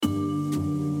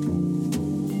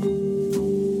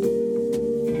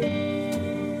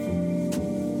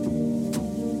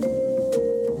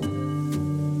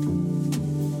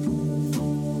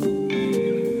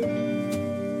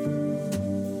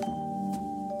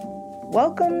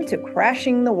Welcome to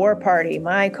Crashing the War Party.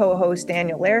 My co-host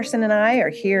Daniel Larison and I are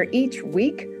here each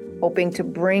week, hoping to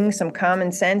bring some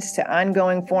common sense to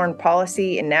ongoing foreign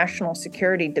policy and national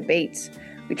security debates.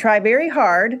 We try very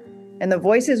hard, and the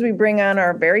voices we bring on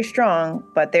are very strong,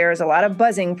 but there is a lot of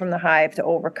buzzing from the hive to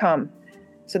overcome.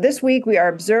 So this week we are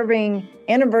observing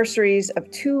anniversaries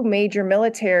of two major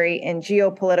military and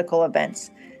geopolitical events: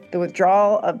 the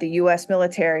withdrawal of the U.S.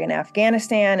 military in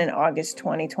Afghanistan in August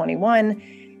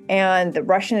 2021, and the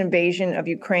Russian invasion of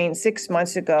Ukraine 6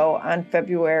 months ago on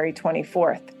February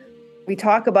 24th. We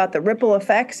talk about the ripple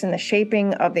effects and the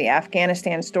shaping of the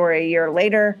Afghanistan story a year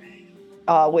later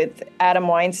with Adam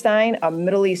Weinstein, a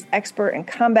Middle East expert and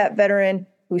combat veteran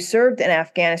who served in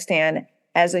Afghanistan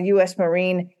as a U.S.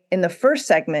 Marine in the first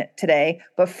segment today.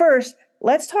 But first,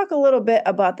 let's talk a little bit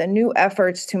about the new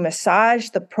efforts to massage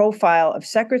the profile of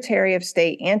Secretary of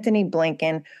State Antony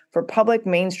Blinken for public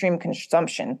mainstream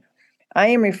consumption. I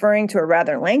am referring to a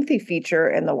rather lengthy feature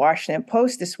in the Washington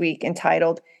Post this week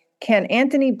entitled, "Can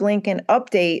Antony Blinken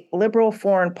Update Liberal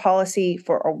Foreign Policy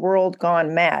for a World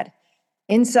Gone Mad?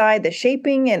 Inside the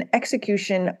Shaping and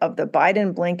Execution of the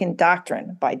Biden-Blinken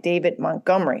Doctrine" by David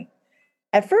Montgomery.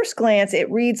 At first glance,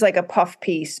 it reads like a puff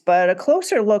piece, but a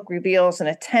closer look reveals an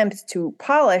attempt to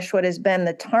polish what has been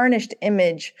the tarnished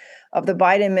image of the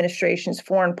Biden administration's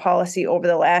foreign policy over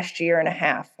the last year and a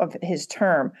half of his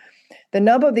term. The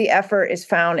nub of the effort is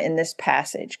found in this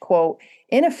passage. Quote,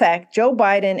 "In effect, Joe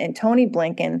Biden and Tony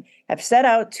Blinken have set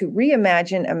out to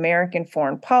reimagine American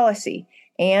foreign policy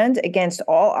and, against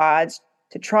all odds,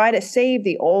 to try to save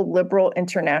the old liberal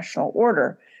international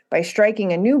order by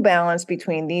striking a new balance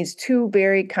between these two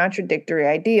very contradictory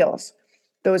ideals.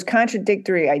 Those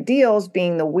contradictory ideals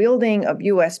being the wielding of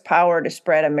U.S. power to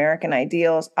spread American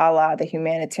ideals a la the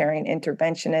humanitarian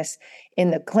interventionists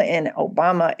in the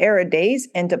Clinton-Obama era days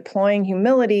and deploying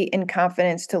humility and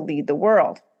confidence to lead the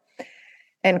world."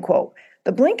 End quote.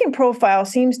 The Blinken profile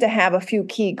seems to have a few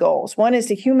key goals. One is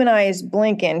to humanize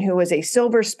Blinken, who is a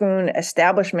silver spoon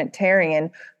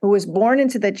establishmentarian who was born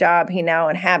into the job he now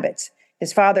inhabits.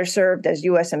 His father served as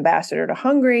U.S. ambassador to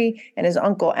Hungary, and his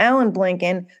uncle Alan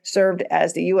Blinken served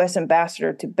as the U.S.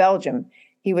 ambassador to Belgium.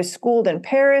 He was schooled in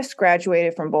Paris,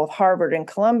 graduated from both Harvard and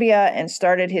Columbia, and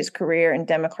started his career in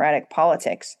democratic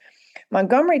politics.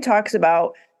 Montgomery talks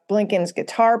about Blinken's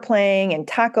guitar playing and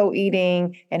taco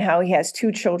eating and how he has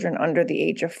two children under the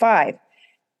age of 5.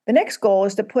 The next goal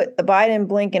is to put the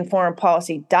Biden-Blinken foreign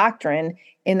policy doctrine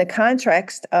in the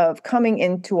context of coming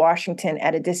into Washington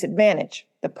at a disadvantage,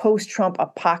 the post-Trump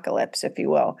apocalypse, if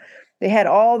you will. They had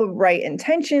all the right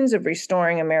intentions of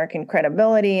restoring American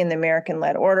credibility in the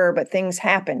American-led order, but things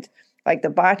happened, like the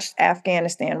botched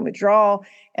Afghanistan withdrawal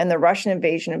and the Russian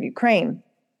invasion of Ukraine.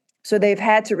 So they've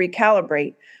had to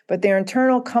recalibrate, but their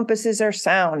internal compasses are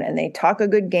sound and they talk a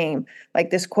good game, like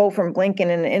this quote from Blinken in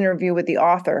an interview with the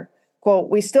author.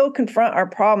 Quote, "We still confront our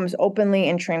problems openly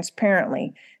and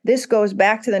transparently. This goes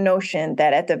back to the notion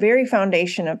that at the very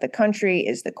foundation of the country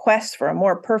is the quest for a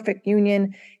more perfect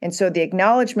union, and so the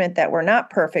acknowledgement that we're not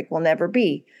perfect will never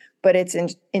be. But it's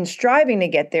in striving to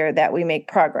get there that we make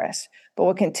progress. But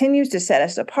what continues to set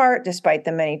us apart, despite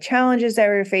the many challenges that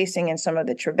we're facing and some of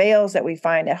the travails that we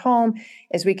find at home,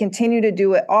 is we continue to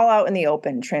do it all out in the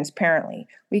open, transparently.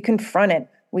 We confront it.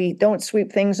 We don't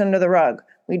sweep things under the rug.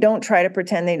 We don't try to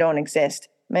pretend they don't exist.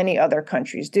 Many other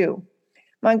countries do."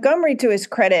 Montgomery, to his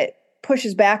credit,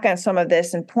 pushes back on some of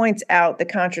this and points out the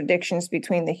contradictions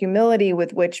between the humility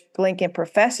with which Blinken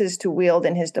professes to wield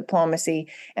in his diplomacy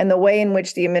and the way in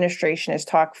which the administration has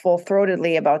talked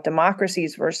full-throatedly about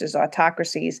democracies versus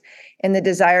autocracies and the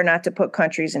desire not to put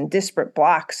countries in disparate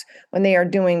blocks when they are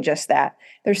doing just that.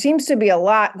 There seems to be a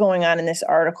lot going on in this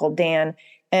article, Dan,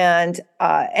 and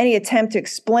any attempt to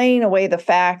explain away the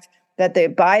fact that the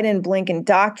Biden-Blinken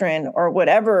doctrine, or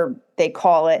whatever they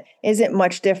call it, isn't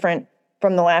much different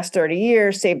from the last 30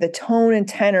 years, save the tone and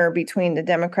tenor between the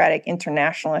Democratic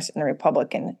internationalists and the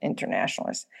Republican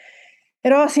internationalists.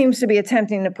 It all seems to be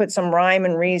attempting to put some rhyme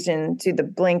and reason to the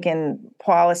Blinken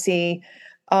policy,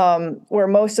 where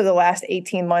most of the last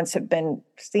 18 months have been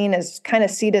seen as kind of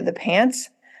seat of the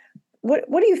pants. What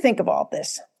do you think of all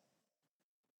this?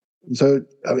 So,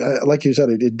 like you said,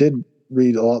 it did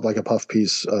read a lot like a puff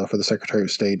piece for the Secretary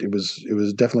of State. It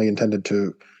was definitely intended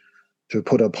to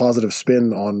put a positive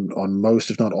spin on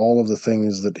most, if not all, of the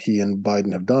things that he and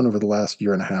Biden have done over the last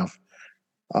year and a half.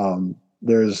 And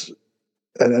as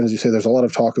you say, there's a lot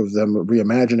of talk of them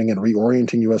reimagining and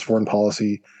reorienting U.S. foreign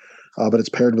policy, but it's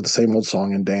paired with the same old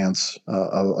song and dance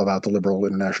about the liberal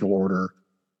international order,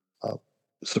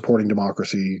 supporting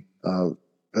democracy,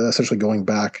 essentially going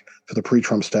back to the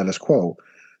pre-Trump status quo.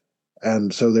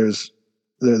 And so there's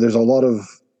there's a lot of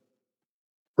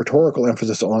rhetorical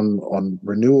emphasis on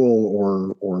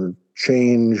renewal or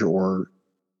change or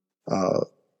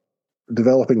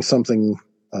developing something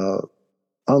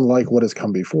unlike what has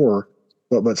come before,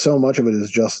 but so much of it is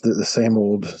just the same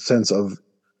old sense of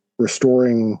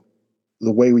restoring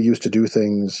the way we used to do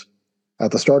things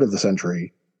at the start of the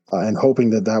century, and hoping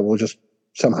that that will just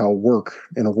somehow work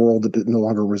in a world that no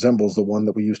longer resembles the one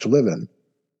that we used to live in.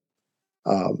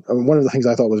 One of the things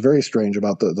I thought was very strange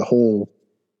about the whole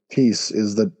piece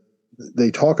is that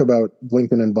they talk about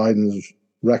Blinken and Biden's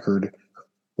record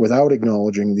without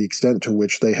acknowledging the extent to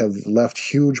which they have left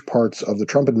huge parts of the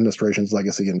Trump administration's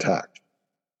legacy intact.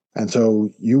 And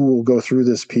so you will go through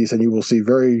this piece and you will see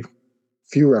very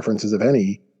few references, if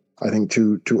any, I think,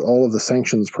 to all of the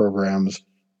sanctions programs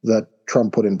that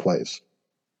Trump put in place.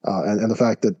 And the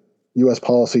fact that U.S.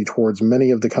 policy towards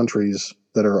many of the countries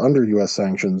that are under U.S.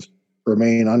 sanctions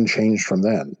remain unchanged from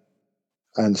then.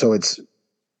 And so to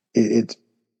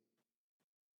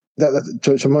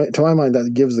my mind,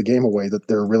 that gives the game away, that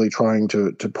they're really trying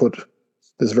to put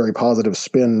this very positive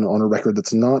spin on a record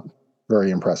that's not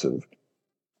very impressive,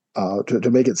 to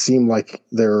make it seem like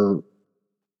they're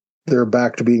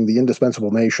back to being the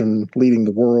indispensable nation leading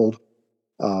the world,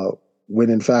 when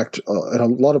in fact, in a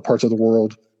lot of parts of the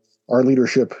world, our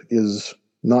leadership is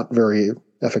not very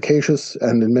efficacious,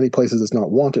 and in many places it's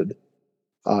not wanted.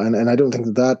 And I don't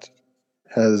think that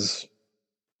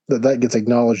gets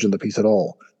acknowledged in the piece at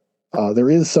all. There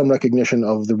is some recognition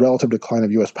of the relative decline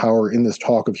of U.S. power in this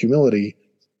talk of humility,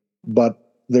 but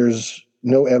there's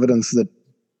no evidence that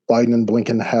Biden and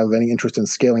Blinken have any interest in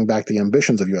scaling back the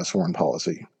ambitions of U.S. foreign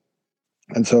policy.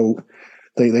 And so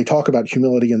they talk about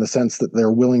humility in the sense that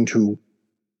they're willing to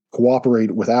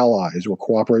cooperate with allies or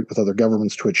cooperate with other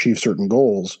governments to achieve certain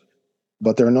goals,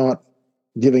 but they're not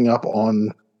giving up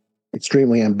on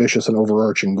extremely ambitious and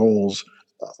overarching goals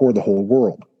for the whole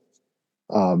world.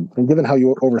 And given how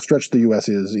overstretched the U.S.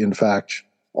 is, in fact,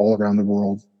 all around the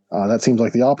world, that seems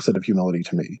like the opposite of humility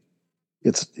to me.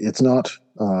 It's not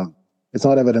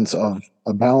evidence of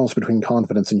a balance between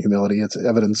confidence and humility. It's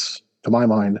evidence, to my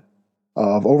mind,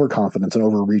 of overconfidence and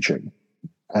overreaching,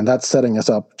 and that's setting us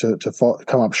up to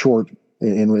come up short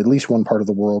in at least one part of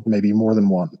the world, maybe more than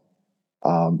one.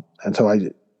 And so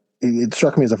it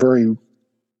struck me as a very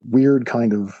weird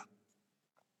kind of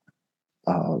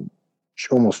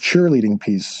almost cheerleading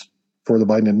piece for the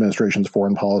Biden administration's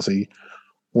foreign policy,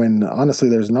 when honestly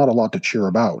there's not a lot to cheer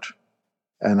about,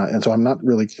 and so I'm not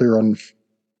really clear on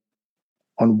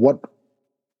what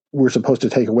we're supposed to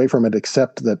take away from it,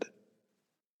 except that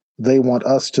they want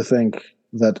us to think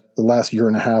that the last year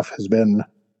and a half has been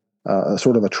a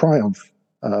sort of a triumph,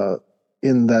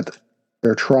 in that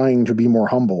they're trying to be more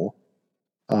humble,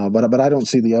 but I don't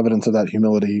see the evidence of that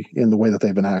humility in the way that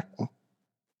they've been acting.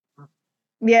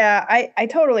 Yeah, I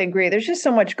totally agree. There's just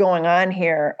so much going on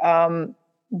here.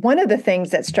 One of the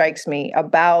things that strikes me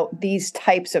about these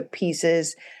types of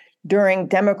pieces during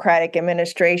Democratic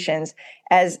administrations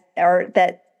are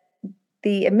that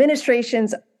the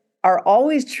administrations are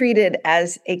always treated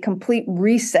as a complete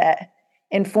reset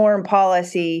in foreign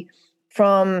policy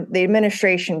from the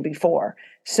administration before.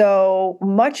 So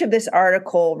much of this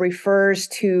article refers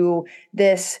to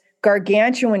this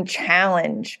gargantuan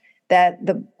challenge that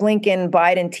the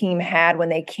Blinken-Biden team had when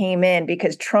they came in,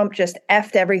 because Trump just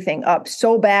effed everything up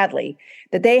so badly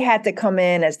that they had to come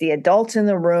in as the adults in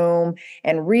the room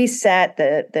and reset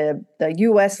the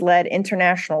U.S.-led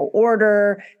international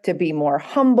order to be more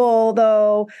humble,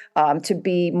 though, to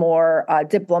be more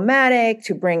diplomatic,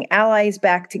 to bring allies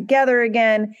back together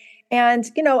again. And,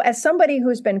 as somebody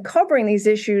who's been covering these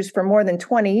issues for more than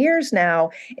 20 years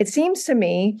now, it seems to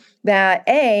me that,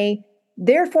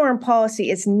 their foreign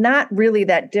policy is not really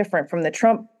that different from the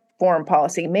Trump foreign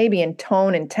policy, maybe in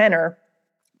tone and tenor,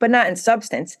 but not in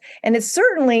substance. And it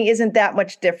certainly isn't that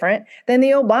much different than the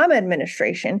Obama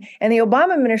administration. And the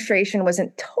Obama administration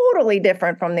wasn't totally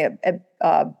different from the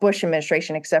Bush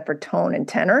administration, except for tone and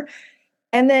tenor.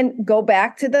 And then go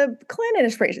back to the Clinton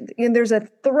administration. There's a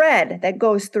thread that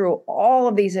goes through all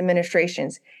of these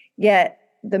administrations, yet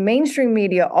the mainstream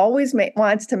media always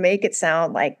wants to make it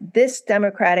sound like this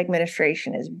Democratic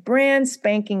administration is brand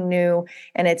spanking new,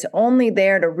 and it's only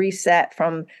there to reset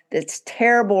from this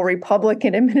terrible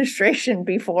Republican administration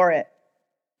before it.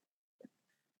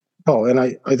 Oh, and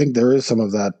I think there is some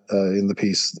of that in the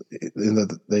piece, in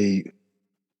that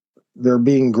they're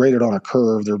being graded on a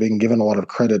curve. They're being given a lot of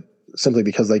credit simply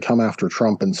because they come after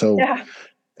Trump, and so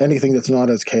anything that's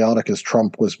not as chaotic as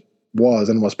Trump was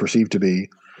and was perceived to be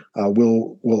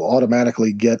will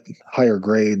automatically get higher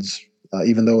grades,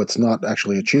 even though it's not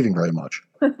actually achieving very much.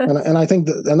 and I think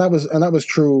that was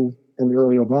true in the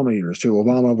early Obama years too.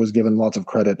 Obama was given lots of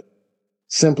credit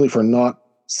simply for not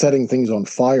setting things on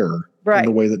fire in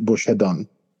the way that Bush had done.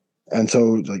 And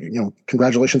so,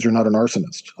 congratulations, you're not an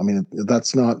arsonist. I mean,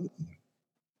 that's not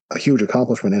a huge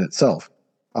accomplishment in itself.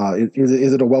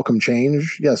 Is it a welcome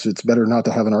change? Yes, it's better not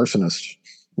to have an arsonist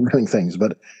running things,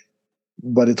 but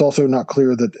it's also not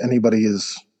clear that anybody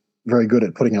is very good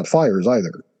at putting out fires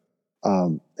either.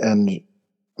 And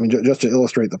I mean, just to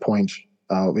illustrate the point,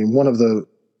 one of the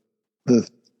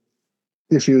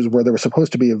issues where there was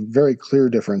supposed to be a very clear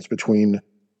difference between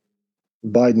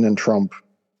Biden and Trump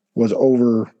was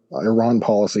over Iran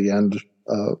policy and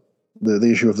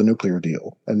the issue of the nuclear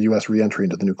deal and the U.S. reentry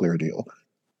into the nuclear deal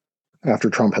after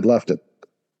Trump had left it.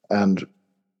 And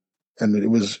it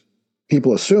was,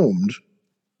 people assumed,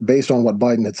 based on what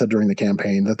Biden had said during the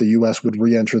campaign, that the U.S. would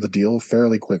reenter the deal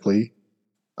fairly quickly,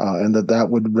 and that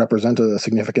would represent a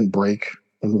significant break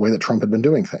in the way that Trump had been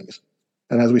doing things.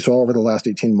 And as we saw over the last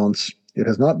 18 months, it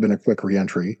has not been a quick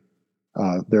reentry.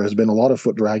 There has been a lot of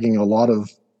foot dragging, a lot of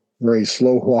very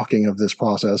slow walking of this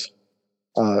process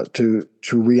to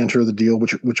re-enter the deal,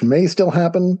 which may still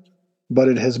happen, but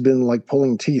it has been like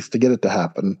pulling teeth to get it to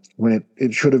happen when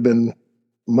it should have been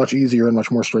much easier and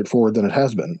much more straightforward than it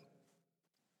has been.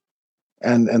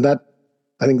 And that,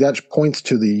 I think that points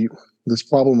to this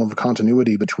problem of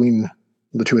continuity between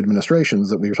the two administrations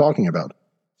that we were talking about,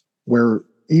 where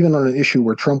even on an issue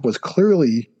where Trump was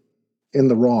clearly in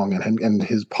the wrong and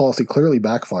his policy clearly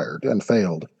backfired and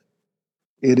failed,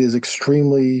 it is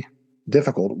extremely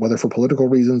difficult, whether for political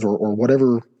reasons or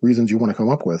whatever reasons you want to come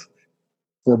up with,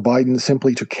 for Biden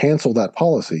simply to cancel that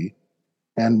policy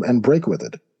and break with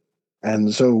it.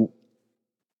 And so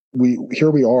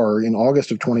here we are in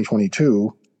August of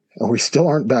 2022, and we still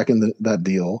aren't back in that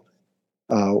deal.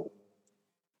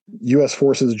 U.S.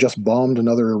 forces just bombed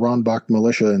another Iran-backed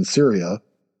militia in Syria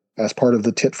as part of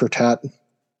the tit-for-tat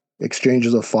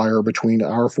exchanges of fire between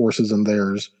our forces and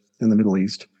theirs in the Middle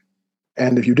East.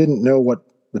 And if you didn't know what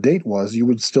the date was, you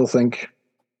would still think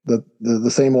that the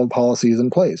same old policy is in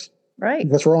place. Right.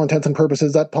 Because for all intents and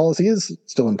purposes, that policy is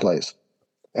still in place.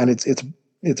 And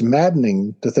it's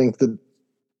maddening to think that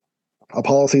a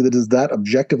policy that is that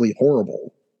objectively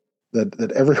horrible,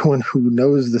 that everyone who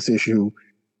knows this issue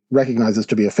recognizes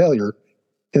to be a failure,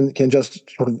 can just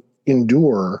sort of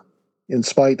endure in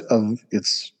spite of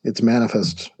its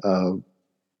manifest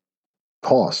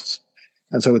costs.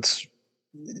 And so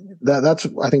that's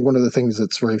I think one of the things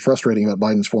that's very frustrating about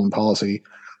Biden's foreign policy.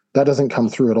 That doesn't come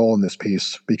through at all in this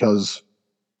piece, because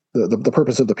the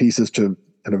purpose of the piece is to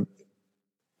kind of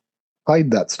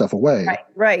hide that stuff away,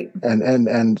 right,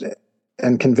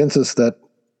 and convince us that,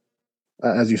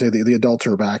 as you say, the adults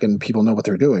are back and people know what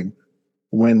they're doing.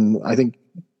 When I think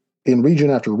in region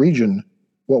after region,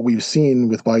 what we've seen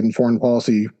with Biden foreign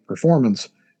policy performance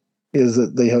is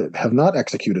that they have not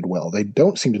executed well. They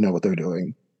don't seem to know what they're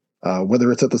doing,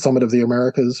 whether it's at the Summit of the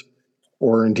Americas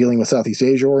or in dealing with Southeast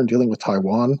Asia or in dealing with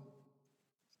Taiwan.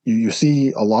 You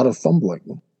see a lot of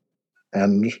fumbling,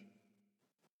 and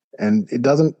it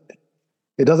doesn't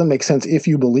make sense if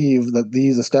you believe that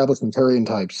these establishmentarian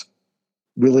types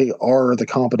really are the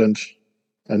competent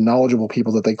and knowledgeable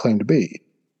people that they claim to be.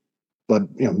 But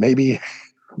maybe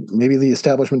the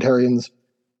establishmentarians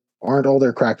aren't all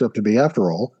they're cracked up to be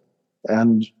after all,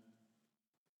 and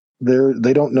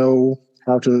they don't know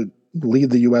how to lead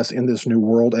the U.S. in this new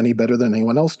world any better than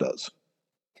anyone else does.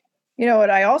 What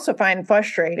I also find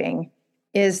frustrating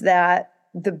is that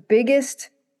the biggest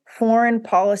foreign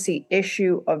policy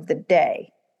issue of the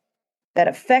day that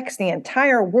affects the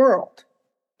entire world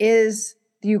is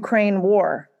the Ukraine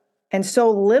war. And so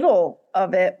little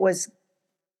of it was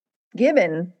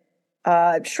given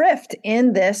shrift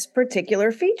in this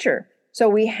particular feature. So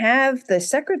we have the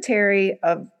Secretary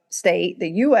of State, the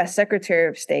U.S. Secretary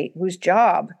of State, whose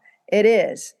job it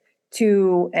is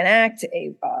to enact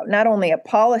not only a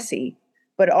policy,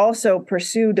 but also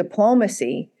pursue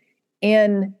diplomacy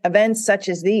in events such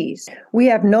as these. We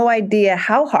have no idea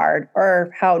how hard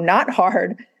or how not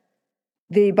hard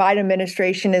the Biden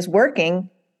administration is working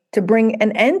to bring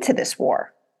an end to this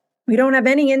war. We don't have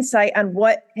any insight on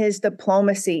what his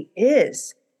diplomacy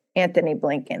is, Antony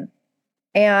Blinken.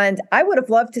 And I would have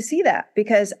loved to see that,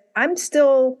 because I'm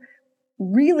still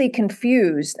really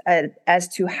confused as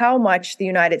to how much the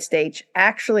United States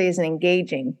actually is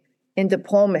engaging in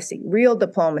diplomacy, real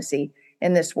diplomacy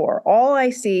in this war. All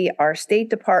I see are State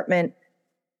Department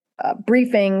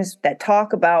briefings that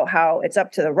talk about how it's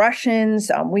up to the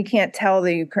Russians. We can't tell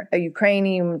the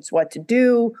Ukrainians what to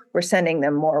do. We're sending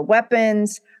them more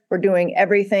weapons. We're doing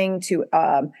everything to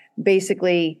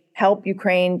basically help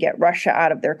Ukraine get Russia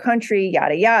out of their country,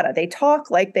 yada, yada. They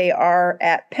talk like they are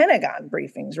at Pentagon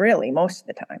briefings, really, most of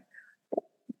the time.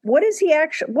 What is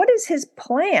his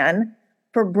plan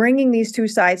for bringing these two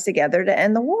sides together to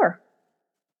end the war?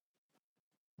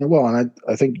 Well, and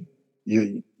I think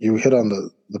you hit on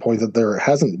the point that there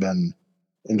hasn't been,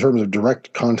 in terms of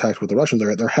direct contact with the Russians,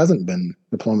 there hasn't been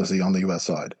diplomacy on the U.S.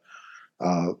 side.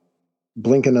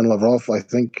 Blinken and Lavrov, I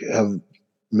think, have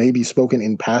maybe spoken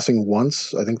in passing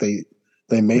once. I think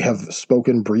they may have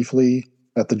spoken briefly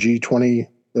at the G20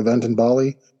 event in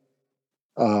Bali,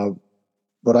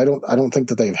 but I don't think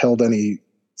that they've held any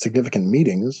significant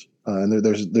meetings. And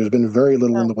there's been very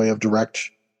little in the way of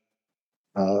direct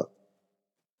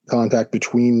contact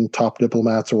between top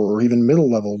diplomats or even middle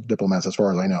level diplomats, as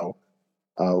far as I know.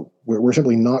 We're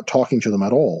simply not talking to them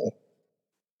at all,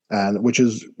 and which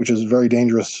is very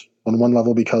dangerous on one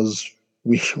level, because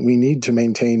we need to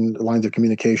maintain lines of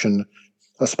communication,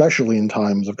 especially in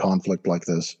times of conflict like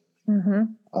this. Mm-hmm.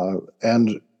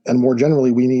 And more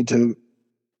generally, we need to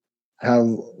have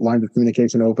lines of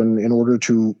communication open in order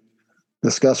to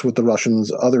discuss with the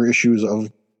Russians other issues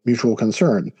of mutual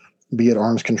concern, be it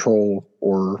arms control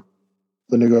or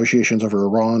the negotiations over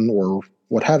Iran or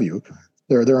what have you.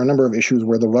 There are a number of issues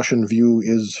where the Russian view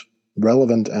is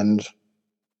relevant and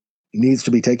needs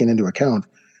to be taken into account,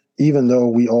 even though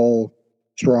we all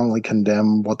strongly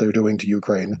condemn what they're doing to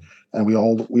Ukraine, and we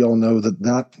all know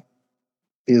that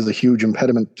is a huge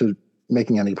impediment to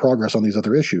making any progress on these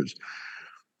other issues.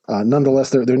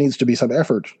 Nonetheless, there needs to be some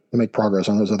effort to make progress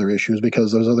on those other issues,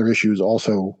 because those other issues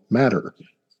also matter.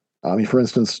 I mean, for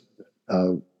instance,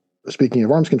 speaking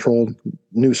of arms control,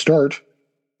 New START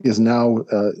is now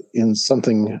in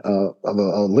something of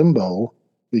a limbo,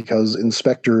 because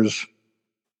inspectors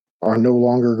are no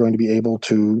longer going to be able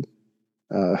to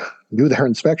do their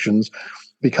inspections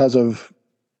because of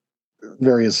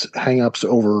various hang-ups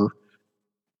over,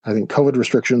 I think, COVID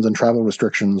restrictions and travel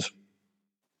restrictions.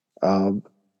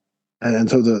 And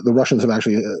so the Russians have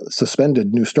actually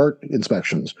suspended New START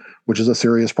inspections, which is a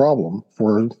serious problem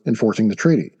for enforcing the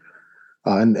treaty.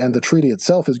 And the treaty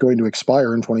itself is going to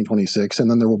expire in 2026, and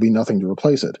then there will be nothing to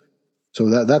replace it. So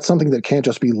that's something that can't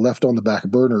just be left on the back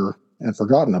burner and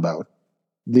forgotten about.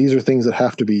 These are things that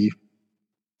have to be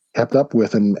kept up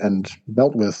with and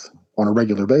dealt with on a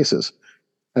regular basis.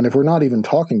 And if we're not even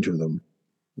talking to them,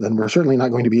 then we're certainly not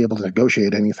going to be able to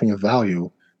negotiate anything of value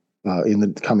in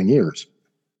the coming years.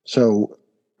 So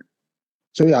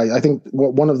yeah, I think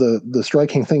one of the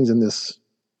striking things in this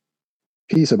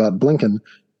piece about Blinken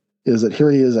is that here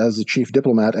he is as the chief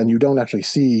diplomat, and you don't actually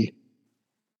see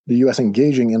the U.S.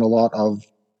 engaging in a lot of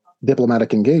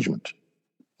diplomatic engagement,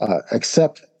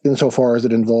 except insofar as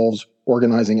it involves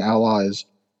organizing allies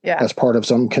as part of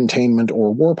some containment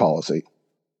or war policy.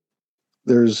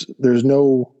 There's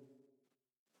no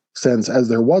sense, as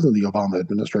there was in the Obama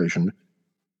administration,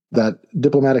 that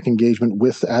diplomatic engagement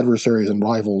with adversaries and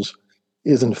rivals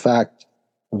is in fact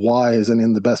wise and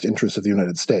in the best interest of the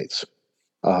United States.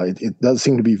 It does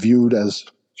seem to be viewed as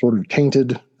sort of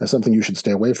tainted, as something you should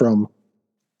stay away from,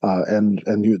 and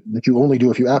that you only do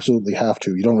if you absolutely have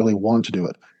to. You don't really want to do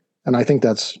it. And I think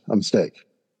that's a mistake.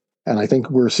 And I think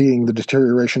we're seeing the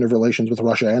deterioration of relations with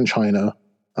Russia and China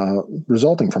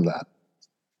resulting from that.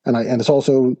 And it's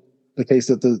also the case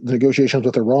that the negotiations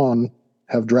with Iran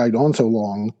have dragged on so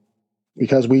long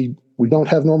because we don't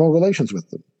have normal relations with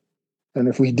them. And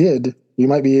if we did, we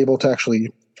might be able to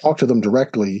actually talk to them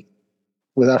directly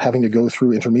without having to go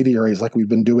through intermediaries like we've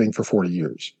been doing for 40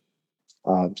 years.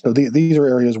 So these are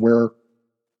areas where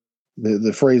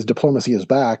the phrase diplomacy is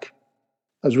back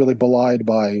is really belied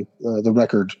by the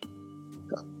record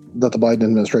that the Biden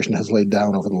administration has laid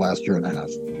down over the last year and a half.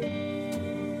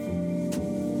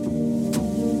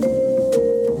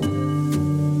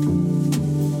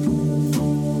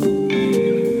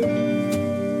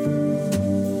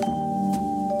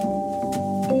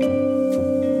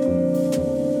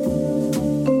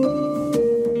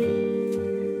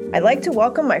 I'd like to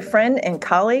welcome my friend and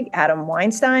colleague, Adam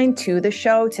Weinstein, to the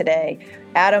show today.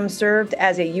 Adam served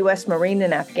as a U.S. Marine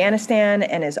in Afghanistan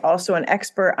and is also an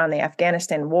expert on the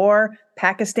Afghanistan War,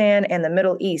 Pakistan, and the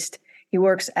Middle East. He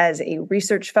works as a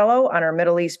research fellow on our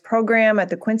Middle East program at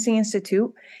the Quincy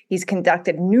Institute. He's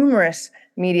conducted numerous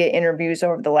media interviews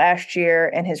over the last year,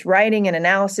 and his writing and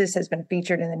analysis has been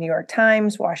featured in the New York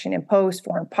Times, Washington Post,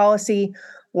 Foreign Policy,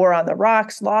 War on the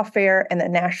Rocks, Lawfare, and the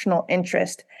National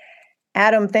Interest.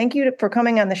 Adam, thank you for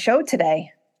coming on the show today.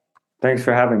 Thanks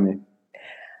for having me.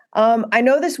 I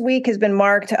know this week has been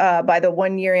marked by the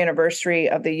 1-year anniversary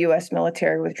of the U.S.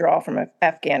 military withdrawal from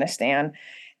Afghanistan.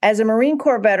 As a Marine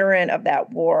Corps veteran of that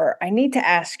war, I need to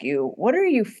ask you, what are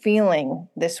you feeling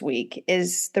this week?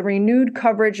 Is the renewed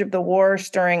coverage of the war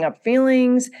stirring up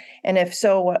feelings? And if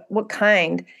so, what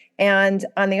kind? And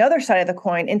on the other side of the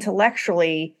coin,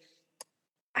 intellectually,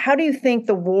 how do you think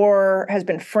the war has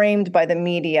been framed by the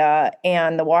media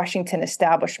and the Washington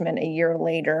establishment a year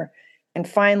later? And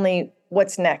finally,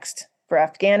 what's next for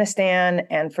Afghanistan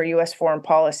and for U.S. foreign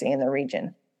policy in the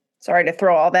region? Sorry to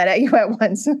throw all that at you at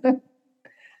once.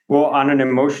 Well, on an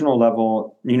emotional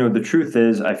level, the truth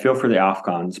is I feel for the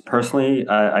Afghans. Personally,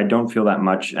 I don't feel that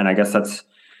much. And I guess that's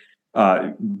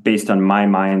based on my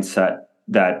mindset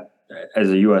that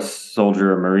as a U.S.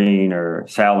 soldier, Marine, or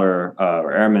sailor,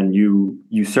 or airman,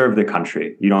 you serve the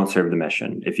country. You don't serve the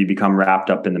mission. If you become wrapped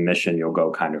up in the mission, you'll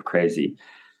go kind of crazy.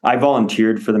 I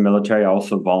volunteered for the military. I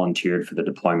also volunteered for the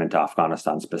deployment to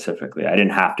Afghanistan specifically. I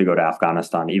didn't have to go to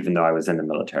Afghanistan, even though I was in the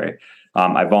military.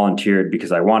 I volunteered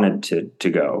because I wanted to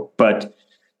go, but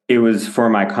it was for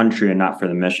my country and not for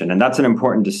the mission. And that's an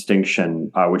important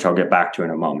distinction, which I'll get back to in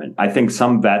a moment. I think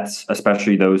some vets,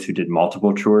 especially those who did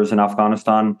multiple tours in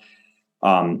Afghanistan,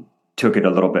 took it a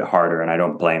little bit harder, and I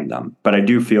don't blame them. But I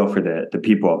do feel for the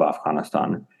people of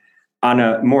Afghanistan. On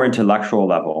a more intellectual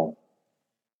level,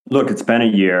 look, it's been a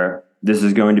year. This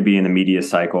is going to be in the media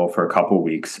cycle for a couple of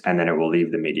weeks, and then it will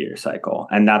leave the media cycle.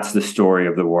 And that's the story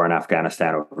of the war in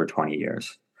Afghanistan over 20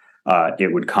 years.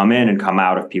 It would come in and come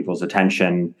out of people's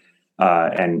attention,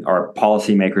 and our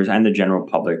policymakers and the general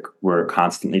public were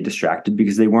constantly distracted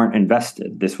because they weren't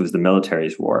invested. This was the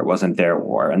military's war. It wasn't their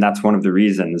war. And that's one of the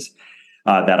reasons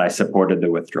that I supported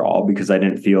the withdrawal, because I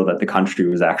didn't feel that the country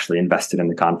was actually invested in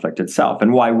the conflict itself.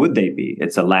 And why would they be?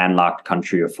 It's a landlocked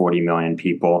country of 40 million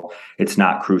people. It's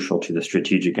not crucial to the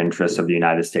strategic interests of the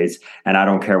United States. And I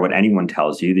don't care what anyone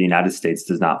tells you, the United States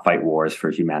does not fight wars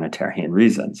for humanitarian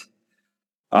reasons.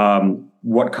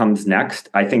 What comes next?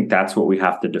 I think that's what we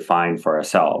have to define for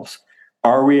ourselves.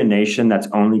 Are we a nation that's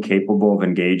only capable of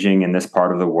engaging in this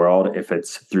part of the world if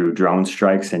it's through drone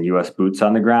strikes and U.S. boots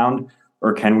on the ground?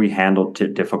 Or can we handle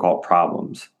difficult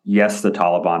problems? Yes, the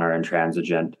Taliban are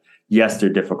intransigent. Yes, they're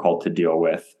difficult to deal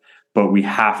with, but we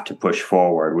have to push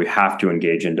forward. We have to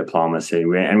engage in diplomacy,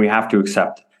 and we have to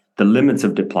accept the limits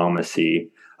of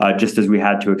diplomacy, just as we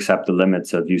had to accept the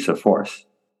limits of use of force.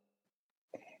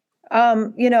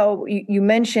 You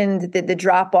mentioned the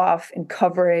drop off in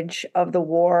coverage of the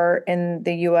war in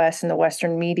the U.S. and the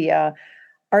Western media.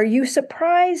 Are you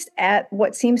surprised at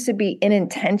what seems to be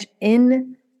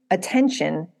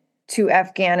attention to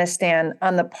Afghanistan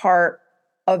on the part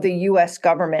of the U.S.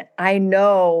 government? I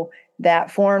know that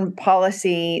foreign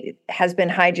policy has been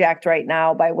hijacked right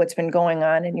now by what's been going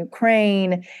on in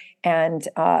Ukraine and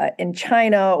in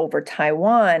China over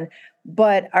Taiwan.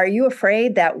 But are you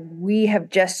afraid that we have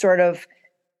just sort of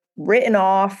written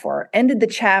off or ended the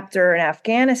chapter in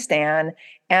Afghanistan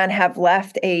and have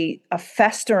left a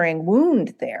festering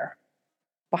wound there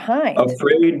behind?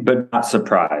 Afraid but not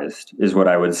surprised is what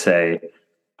I would say.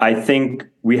 I think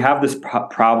we have this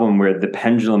problem where the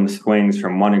pendulum swings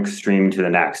from one extreme to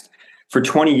the next. For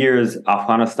 20 years,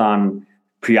 Afghanistan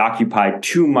preoccupied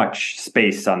too much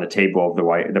space on the table of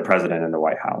the president in the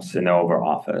White House, in the Oval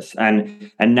Office,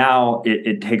 and now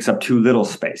it takes up too little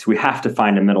space. We have to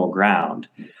find a middle ground.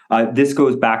 This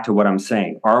goes back to what I'm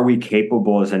saying. Are we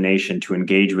capable as a nation to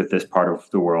engage with this part of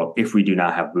the world if we do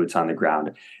not have boots on the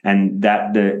ground? And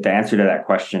that the answer to that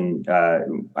question,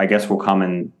 I guess, will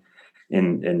come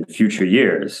in future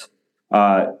years.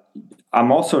 I'm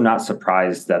also not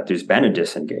surprised that there's been a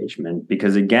disengagement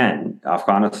because, again,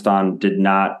 Afghanistan did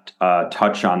not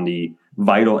touch on the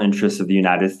vital interests of the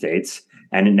United States,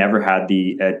 and it never had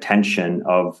the attention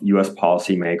of U.S.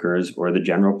 policymakers or the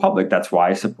general public. That's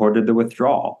why I supported the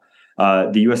withdrawal.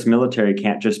 The U.S. military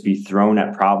can't just be thrown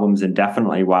at problems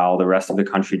indefinitely while the rest of the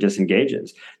country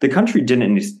disengages. The country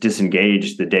didn't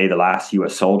disengage the day the last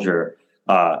U.S. soldier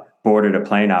boarded a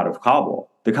plane out of Kabul.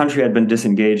 The country had been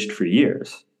disengaged for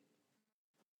years.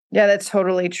 Yeah, that's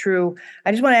totally true.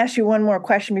 I just want to ask you one more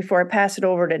question before I pass it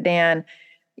over to Dan.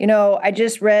 I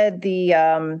just read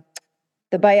the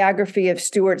biography of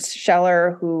Stuart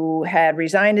Scheller, who had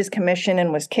resigned his commission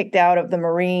and was kicked out of the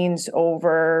Marines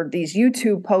over these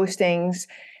YouTube postings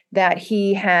that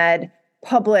he had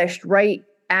published right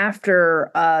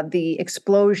after the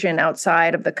explosion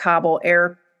outside of the Kabul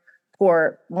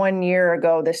airport 1 year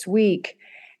ago this week.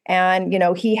 And,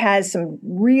 he has some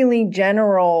really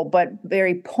general but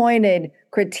very pointed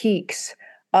critiques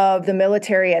of the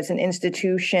military as an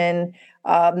institution,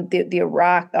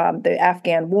 the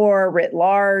Afghan war writ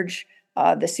large,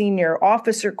 the senior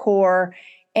officer corps.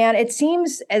 And it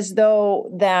seems as though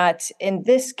that in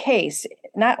this case,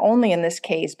 not only in this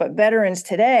case, but veterans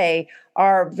today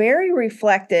are very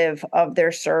reflective of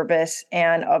their service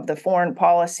and of the foreign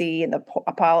policy and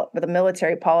the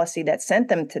military policy that sent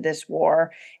them to this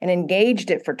war and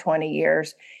engaged it for 20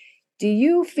 years. Do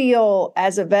you feel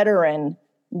as a veteran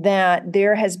that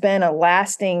there has been a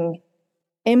lasting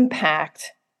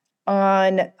impact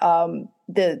on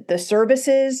the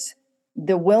services,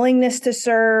 the willingness to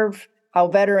serve, how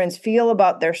veterans feel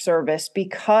about their service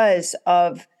because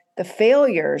of the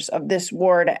failures of this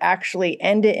war to actually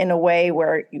end it in a way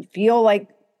where you feel like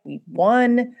we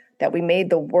won, that we made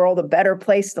the world a better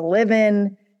place to live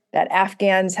in, that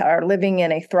Afghans are living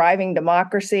in a thriving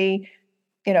democracy?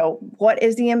 What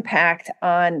is the impact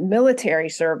on military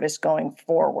service going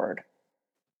forward?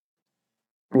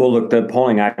 Well, look, the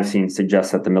polling I've seen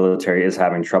suggests that the military is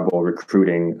having trouble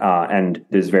recruiting, and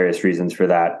there's various reasons for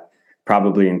that,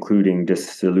 probably including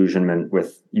disillusionment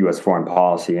with U.S. foreign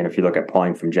policy. And if you look at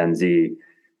polling from Gen Z,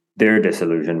 they're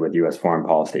disillusioned with U.S. foreign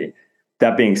policy.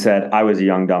 That being said, I was a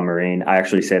young, dumb Marine. I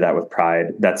actually say that with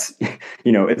pride. That's,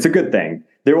 it's a good thing.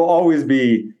 There will always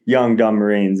be young, dumb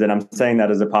Marines, and I'm saying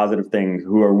that as a positive thing,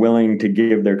 who are willing to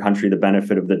give their country the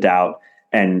benefit of the doubt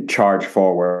and charge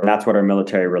forward. And that's what our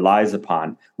military relies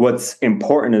upon. What's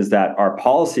important is that our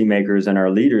policymakers and our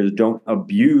leaders don't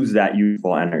abuse that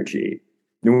youthful energy.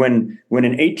 When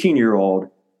an 18-year-old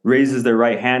raises their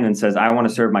right hand and says, I want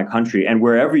to serve my country, and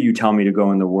wherever you tell me to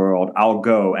go in the world, I'll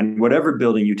go, and whatever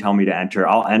building you tell me to enter,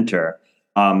 I'll enter.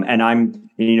 And I'm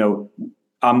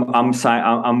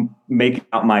making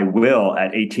out my will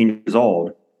at 18 years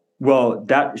old. Well,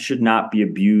 that should not be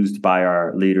abused by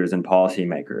our leaders and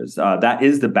policymakers. That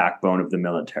is the backbone of the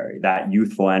military, that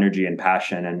youthful energy and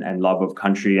passion and love of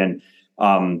country and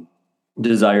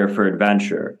desire for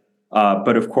adventure.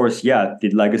 But of course,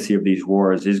 the legacy of these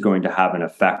wars is going to have an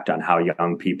effect on how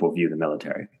young people view the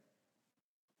military.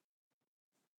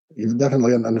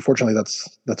 Definitely, and unfortunately,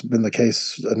 that's been the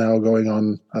case now going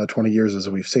on 20 years, as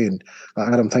we've seen.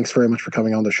 Adam, thanks very much for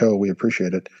coming on the show. We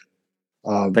appreciate it.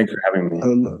 Thanks for having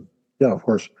me. Yeah, of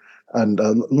course. And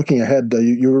looking ahead,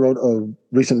 you wrote a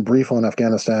recent brief on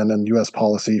Afghanistan and U.S.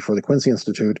 policy for the Quincy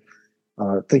Institute,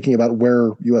 thinking about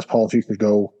where U.S. policy could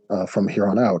go from here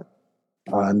on out.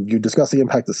 And you discuss the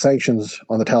impact that sanctions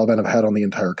on the Taliban have had on the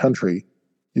entire country.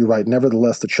 You write,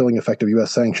 nevertheless, the chilling effect of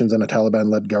U.S. sanctions and a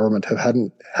Taliban-led government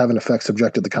have in effect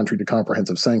subjected the country to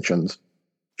comprehensive sanctions.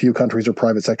 Few countries or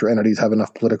private sector entities have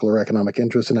enough political or economic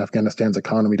interest in Afghanistan's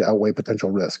economy to outweigh potential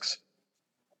risks.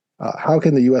 How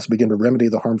can the U.S. begin to remedy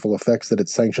the harmful effects that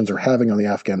its sanctions are having on the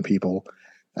Afghan people?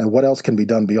 And what else can be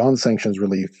done beyond sanctions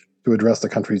relief to address the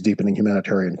country's deepening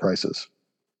humanitarian crisis?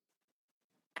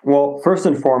 Well, first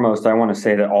and foremost, I want to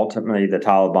say that ultimately the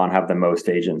Taliban have the most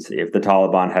agency. If the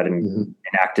Taliban had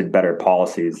enacted better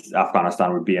policies,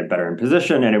 Afghanistan would be in better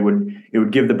position, and it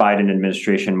would give the Biden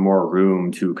administration more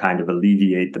room to kind of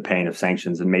alleviate the pain of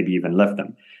sanctions and maybe even lift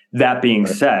them. That being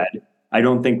said, I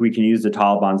don't think we can use the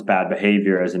Taliban's bad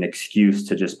behavior as an excuse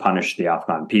to just punish the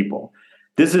Afghan people.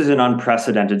 This is an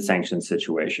unprecedented sanctions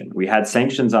situation. We had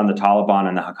sanctions on the Taliban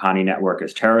and the Haqqani network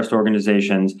as terrorist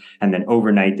organizations, and then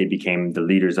overnight they became the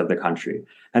leaders of the country.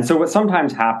 And so what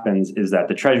sometimes happens is that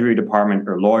the Treasury Department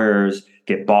or lawyers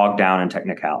get bogged down in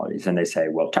technicalities, and they say,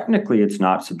 well, technically it's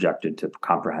not subjected to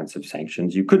comprehensive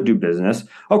sanctions. You could do business.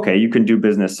 Okay, you can do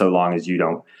business so long as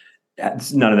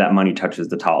none of that money touches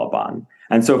the Taliban.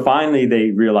 And so finally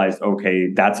they realized,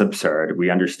 okay, that's absurd. We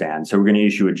understand. So we're going to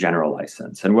issue a general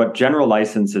license. And what general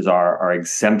licenses are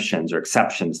exemptions or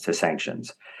exceptions to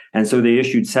sanctions. And so they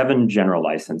issued 7 general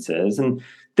licenses, and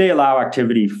they allow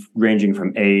activity ranging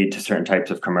from aid to certain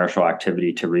types of commercial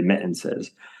activity to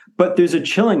remittances. But there's a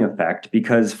chilling effect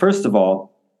because, first of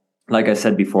all, like I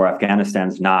said before,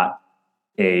 Afghanistan's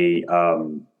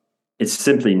it's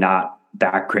simply not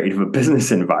that great of a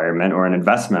business environment or an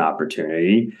investment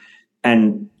opportunity.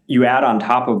 And you add on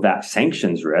top of that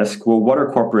sanctions risk, well, what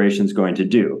are corporations going to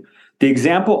do? The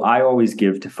example I always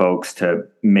give to folks to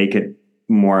make it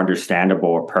more understandable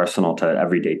or personal to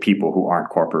everyday people who aren't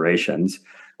corporations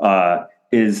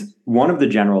is one of the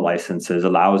general licenses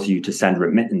allows you to send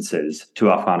remittances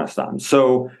to Afghanistan.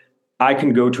 So I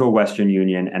can go to a Western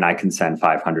Union and I can send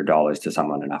 $500 to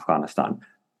someone in Afghanistan.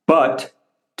 But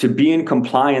to be in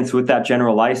compliance with that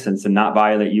general license and not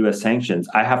violate U.S. sanctions,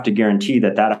 I have to guarantee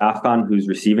that Afghan who's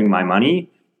receiving my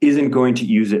money isn't going to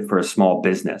use it for a small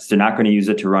business. They're not going to use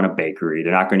it to run a bakery.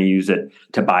 They're not going to use it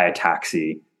to buy a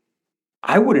taxi.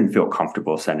 I wouldn't feel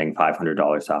comfortable sending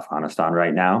 $500 to Afghanistan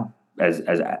right now as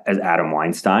Adam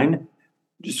Weinstein.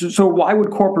 So why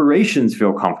would corporations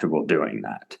feel comfortable doing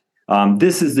that?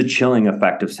 This is the chilling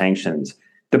effect of sanctions.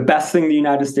 The best thing the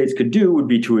United States could do would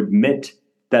be to admit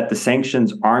that the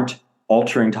sanctions aren't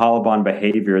altering Taliban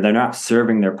behavior, they're not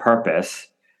serving their purpose,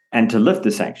 and to lift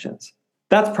the sanctions.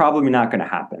 That's probably not going to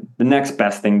happen. The next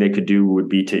best thing they could do would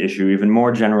be to issue even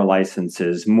more general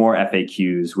licenses, more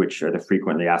FAQs, which are the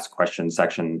frequently asked questions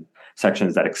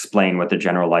sections that explain what the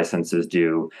general licenses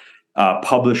do.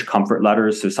 Publish comfort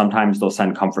letters. So sometimes they'll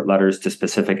send comfort letters to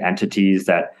specific entities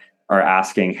that are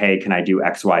asking, hey, can I do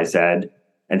X, Y, Z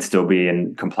and still be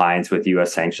in compliance with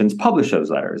US sanctions? Publish those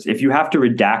letters. If you have to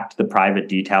redact the private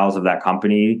details of that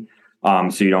company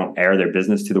so you don't air their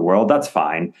business to the world, that's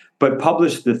fine. But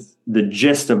publish the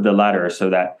gist of the letter so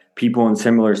that people in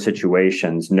similar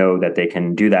situations know that they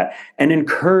can do that, and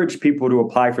encourage people to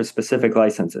apply for specific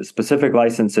licenses. Specific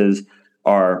licenses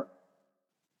are,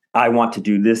 I want to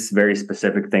do this very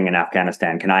specific thing in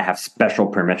Afghanistan. Can I have special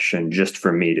permission just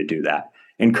for me to do that?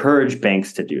 Encourage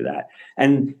banks to do that,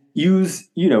 and use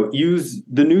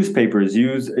the newspapers,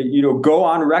 go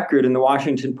on record in the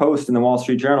Washington Post and the Wall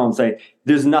Street Journal and say,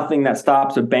 there's nothing that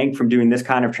stops a bank from doing this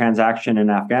kind of transaction in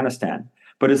Afghanistan.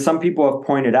 But as some people have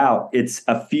pointed out, it's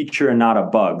a feature and not a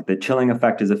bug. The chilling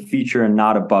effect is a feature and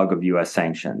not a bug of US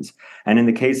sanctions. And in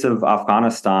the case of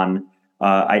Afghanistan,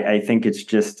 I think it's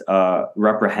just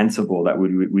reprehensible that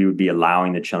we would be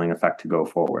allowing the chilling effect to go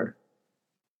forward.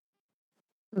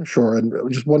 Sure. And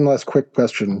just one last quick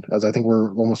question, as I think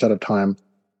we're almost out of time.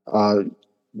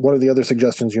 One of the other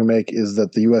suggestions you make is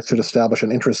that the U.S. should establish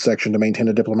an interest section to maintain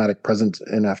a diplomatic presence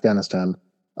in Afghanistan.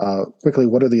 Quickly,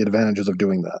 what are the advantages of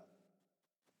doing that?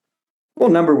 Well,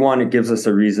 number one, it gives us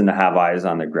a reason to have eyes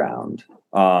on the ground.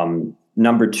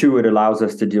 Number two, it allows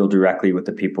us to deal directly with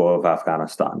the people of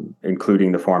Afghanistan,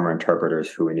 including the former interpreters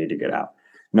who we need to get out.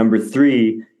 Number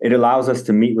three, it allows us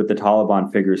to meet with the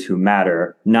Taliban figures who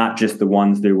matter, not just the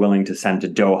ones they're willing to send to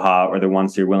Doha or the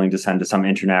ones they're willing to send to some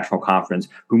international conference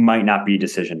who might not be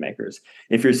decision makers.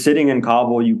 If you're sitting in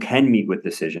Kabul, you can meet with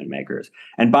decision makers.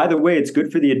 And by the way, it's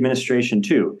good for the administration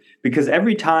too, because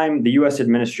every time the US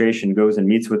administration goes and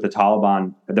meets with the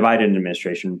Taliban, the Biden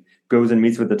administration goes and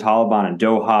meets with the Taliban in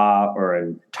Doha or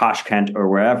in Tashkent or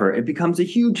wherever, it becomes a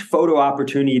huge photo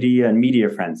opportunity and media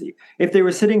frenzy. If they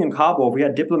were sitting in Kabul, if we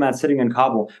had diplomats sitting in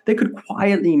Kabul, they could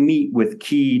quietly meet with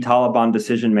key Taliban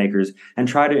decision makers and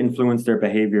try to influence their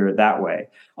behavior that way.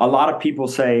 A lot of people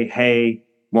say, hey,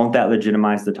 won't that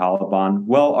legitimize the Taliban?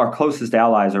 Well, our closest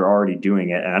allies are already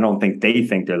doing it, and I don't think they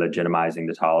think they're legitimizing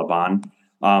the Taliban.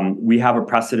 We have a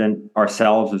precedent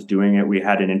ourselves as doing it. We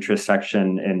had an interest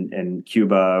section in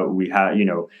Cuba. We had,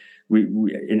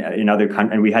 in other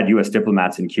countries, and we had U.S.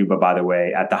 diplomats in Cuba, by the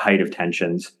way, at the height of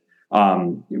tensions.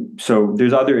 So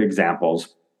there's other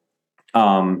examples,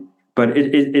 but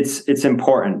it's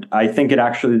important. I think it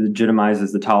actually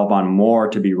legitimizes the Taliban more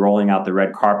to be rolling out the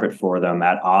red carpet for them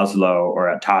at Oslo or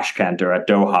at Tashkent or at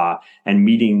Doha and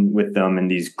meeting with them in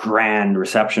these grand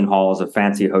reception halls of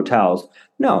fancy hotels.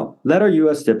 No, let our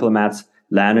U.S. diplomats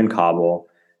land in Kabul,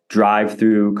 drive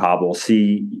through Kabul,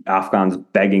 see Afghans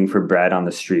begging for bread on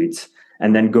the streets,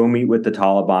 and then go meet with the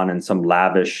Taliban in some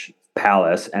lavish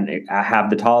palace and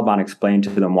have the Taliban explain to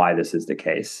them why this is the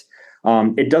case.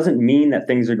 It doesn't mean that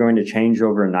things are going to change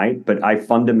overnight, but I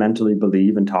fundamentally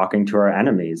believe in talking to our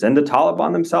enemies. And the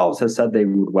Taliban themselves has said they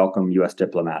would welcome U.S.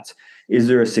 diplomats. Is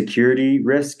there a security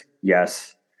risk?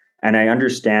 Yes. And I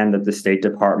understand that the State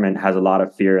Department has a lot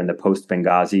of fear in the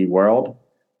post-Benghazi world.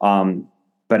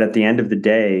 But at the end of the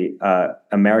day,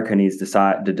 America needs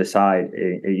to decide,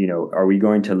 are we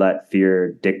going to let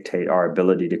fear dictate our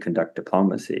ability to conduct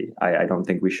diplomacy? I don't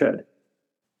think we should.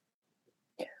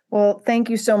 Well, thank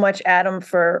you so much, Adam,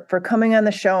 for coming on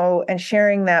the show and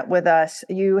sharing that with us.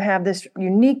 You have this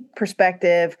unique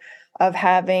perspective of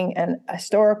having an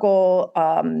historical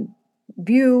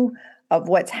view of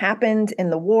what's happened in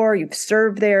the war. You've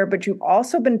served there, but you've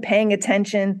also been paying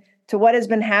attention to what has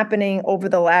been happening over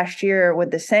the last year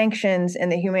with the sanctions and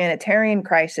the humanitarian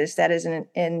crisis that is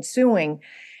ensuing.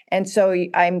 And so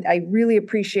I really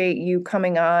appreciate you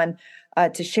coming on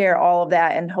to share all of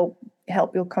that and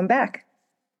help you'll come back.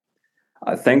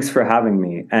 Thanks for having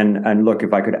me. And look,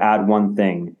 if I could add one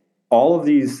thing, all of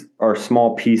these are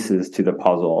small pieces to the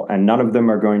puzzle, and none of them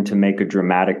are going to make a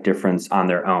dramatic difference on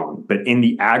their own. But in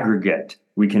the aggregate,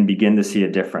 we can begin to see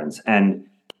a difference. And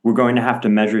we're going to have to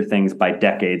measure things by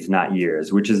decades, not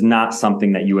years, which is not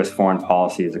something that U.S. foreign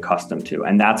policy is accustomed to.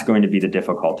 And that's going to be the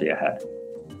difficulty ahead.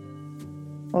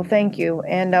 Well, thank you.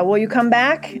 And will you come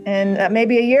back and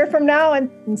maybe a year from now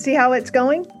and see how it's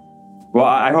going? Well,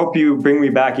 I hope you bring me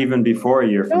back even before a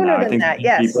year from now. I think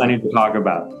there's plenty to talk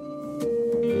about.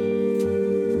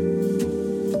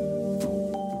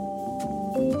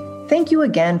 Thank you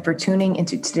again for tuning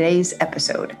into today's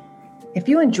episode. If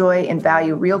you enjoy and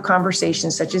value real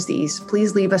conversations such as these,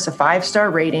 please leave us a 5-star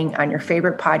rating on your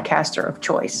favorite podcaster of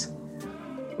choice.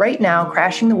 Right now,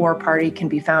 Crashing the War Party can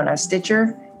be found on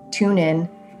Stitcher, TuneIn,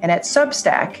 and at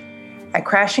Substack at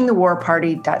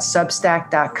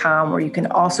crashingthewarparty.substack.com, where you can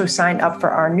also sign up for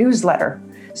our newsletter.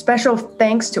 Special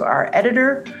thanks to our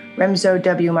editor, Remzo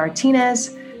W.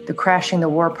 Martinez, the Crashing the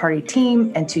War Party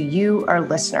team, and to you, our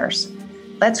listeners.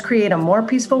 Let's create a more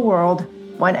peaceful world,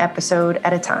 one episode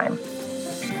at a time.